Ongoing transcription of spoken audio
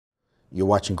You're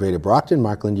watching Greater Brockton.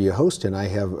 Mark Lindy, your host, and I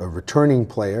have a returning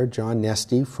player, John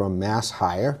Nesti from Mass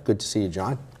Hire. Good to see you,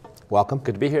 John. Welcome.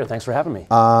 Good to be here. Thanks for having me.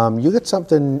 You got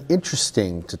something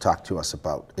interesting to talk to us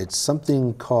about. It's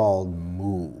something called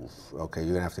MOVE. Okay,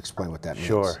 you're going to have to explain what that means.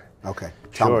 Sure. Okay.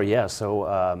 Sure, yeah.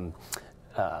 So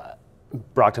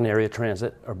Brockton Area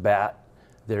Transit, or BAT,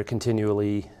 they're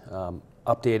continually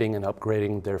updating and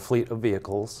upgrading their fleet of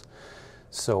vehicles.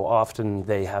 So often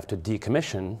they have to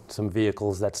decommission some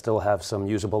vehicles that still have some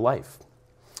usable life.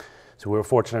 So we were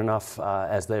fortunate enough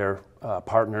as their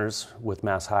partners with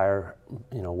Mass Hire,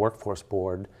 Workforce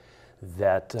Board,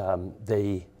 that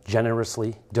they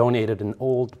generously donated an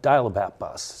old dial-a-bat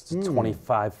bus. It's a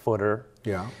 25-footer.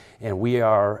 Yeah. And we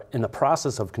are in the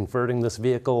process of converting this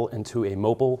vehicle into a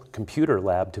mobile computer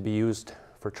lab to be used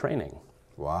for training.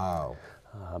 Wow.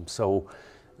 So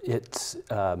it's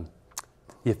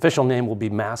the official name will be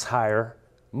Mass Hire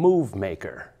Move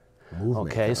Maker.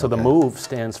 Okay, so the MOVE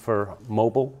stands for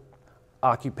Mobile,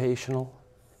 Occupational,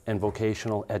 and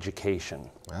Vocational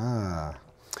Education. One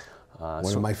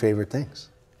of my favorite things.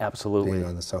 Absolutely. Being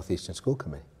on the Southeastern School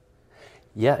Committee.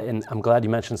 Yeah, and I'm glad you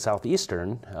mentioned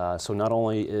Southeastern. So not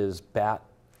only is BAT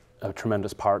a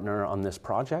tremendous partner on this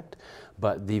project,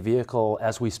 but the vehicle,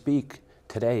 as we speak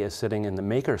today, is sitting in the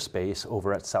maker space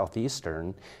over at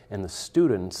Southeastern, and the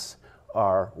students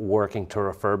are working to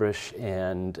refurbish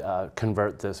and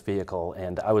convert this vehicle.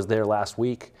 And I was there last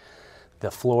week. The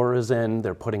floor is in,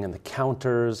 they're putting in the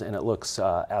counters, and it looks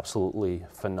absolutely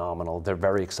phenomenal. They're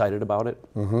very excited about it.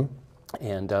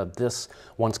 And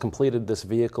once completed, this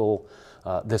vehicle,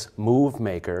 this Move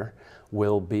Maker,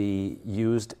 will be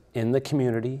used in the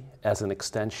community as an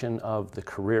extension of the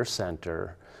Career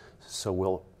Center. So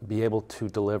we'll be able to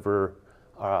deliver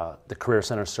the Career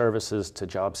Center services to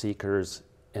job seekers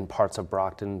in parts of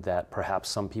Brockton that perhaps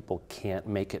some people can't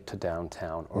make it to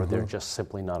downtown, or they're just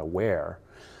simply not aware.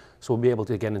 So we'll be able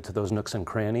to get into those nooks and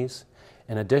crannies.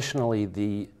 And additionally,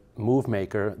 the Move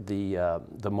Maker, the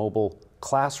mobile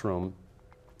classroom,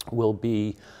 will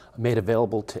be made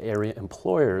available to area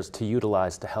employers to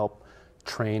utilize to help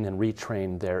train and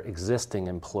retrain their existing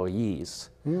employees.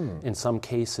 In some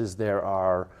cases, there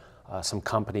are some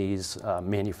companies,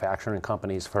 manufacturing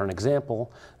companies, for an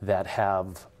example, that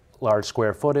have large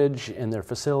square footage in their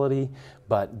facility,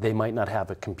 but they might not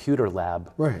have a computer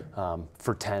lab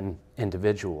for 10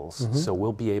 individuals. So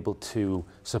we'll be able to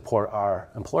support our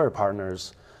employer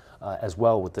partners as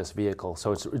well with this vehicle.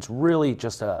 So it's really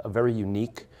just a very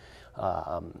unique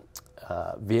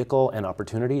vehicle and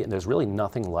opportunity, and there's really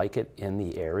nothing like it in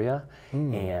the area.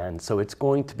 And so it's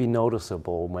going to be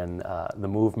noticeable when the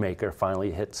Move Maker finally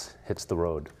hits the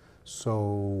road. So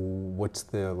what's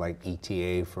the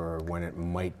ETA for when it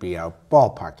might be out?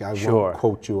 Ballpark. I won't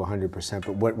quote you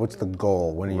 100%, but what's the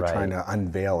goal? When are you trying to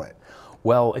unveil it?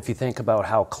 Well, if you think about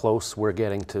how close we're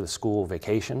getting to the school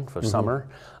vacation for summer,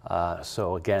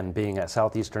 so again, being at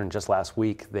Southeastern just last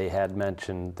week, they had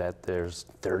mentioned that there's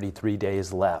 33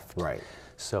 days left. Right.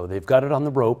 So they've got it on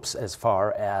the ropes as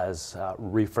far as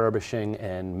refurbishing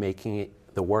and making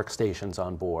the workstations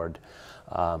on board.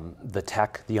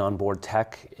 The onboard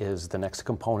tech is the next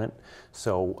component.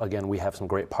 So again, we have some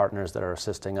great partners that are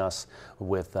assisting us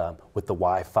with the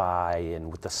Wi-Fi and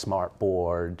with the smart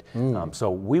board.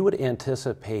 So we would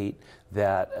anticipate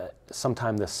that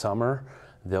sometime this summer,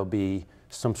 there'll be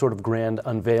some sort of grand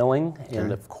unveiling.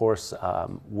 And of course,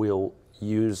 we'll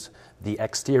use the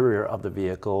exterior of the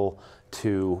vehicle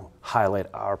to highlight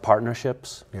our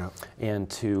partnerships and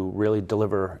to really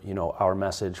deliver, our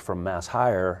message from Mass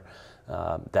Hire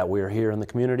that we're here in the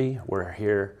community. We're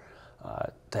here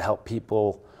to help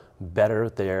people better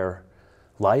their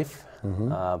life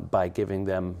by giving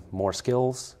them more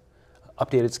skills,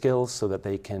 updated skills, so that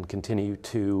they can continue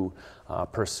to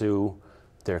pursue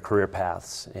their career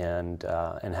paths and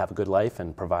have a good life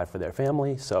and provide for their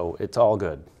family. So it's all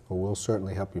good. Well, we'll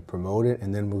certainly help you promote it,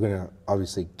 and then we're going to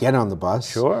obviously get on the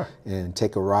bus and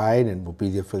take a ride, and we'll be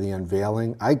there for the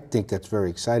unveiling. I think that's very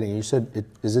exciting. You said,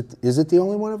 is it the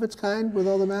only one of its kind with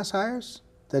all the Mass Hires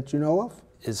that you know of?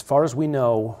 As far as we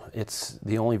know, it's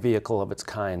the only vehicle of its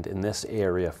kind in this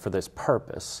area for this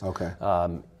purpose. Okay.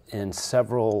 In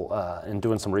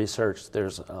doing some research,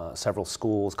 there's several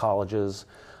schools, colleges,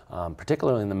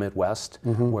 particularly in the Midwest,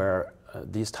 where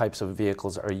these types of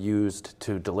vehicles are used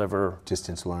to deliver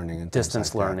distance learning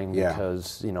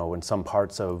because in some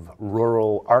parts of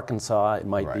rural Arkansas it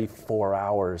might be 4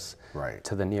 hours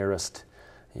to the nearest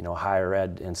higher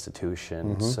ed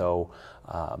institution. So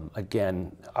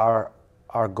again,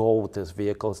 our goal with this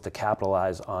vehicle is to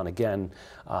capitalize on, again,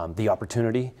 the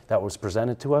opportunity that was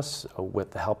presented to us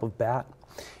with the help of BAT,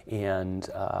 and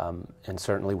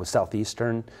certainly with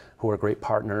Southeastern, who are great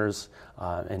partners,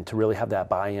 and to really have that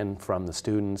buy-in from the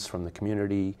students, from the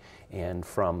community, and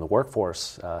from the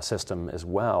workforce system as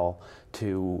well,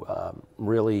 to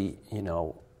really,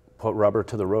 put rubber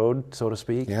to the road, so to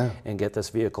speak, and get this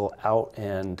vehicle out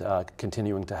and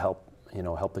continuing to help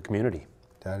the community.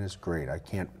 That is great. I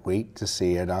can't wait to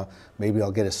see it. Maybe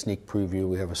I'll get a sneak preview.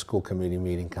 We have a school committee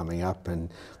meeting coming up,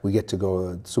 and we get to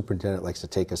go. The superintendent likes to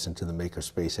take us into the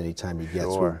makerspace anytime he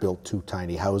gets. Sure. We built 2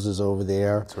 tiny houses over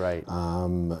there. That's right.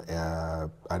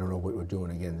 I don't know what we're doing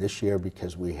again this year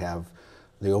because we have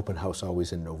the open house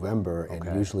always in November, and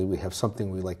usually we have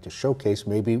something we like to showcase.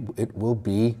 Maybe it will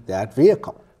be that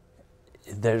vehicle.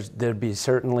 There'd be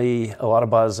certainly a lot of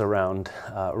buzz around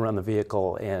the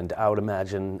vehicle, and I would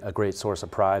imagine a great source of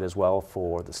pride as well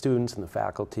for the students and the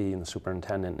faculty and the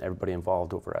superintendent and everybody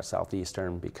involved over at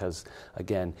Southeastern, because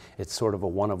again, it's sort of a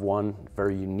one-of-one,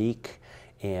 very unique,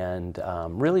 and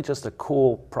really just a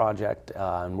cool project,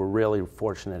 and we're really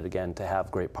fortunate again to have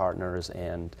great partners.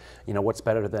 And what's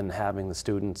better than having the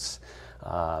students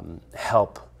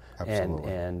help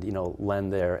and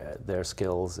lend their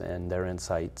skills and their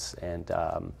insights, and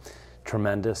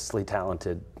tremendously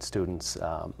talented students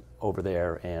over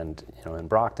there, and in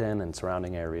Brockton and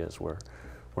surrounding areas. We're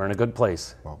in a good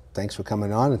place. Well, thanks for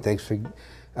coming on, and thanks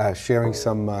for sharing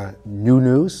some new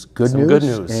news, good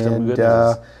news. And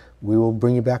we will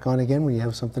bring you back on again when you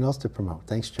have something else to promote.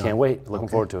 Thanks, John. Can't wait. Looking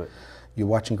forward to it. You're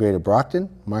watching Greater Brockton.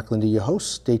 Mark Lindy, your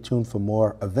host. Stay tuned for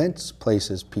more events,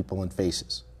 places, people, and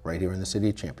faces right here in the City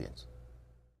of Champions.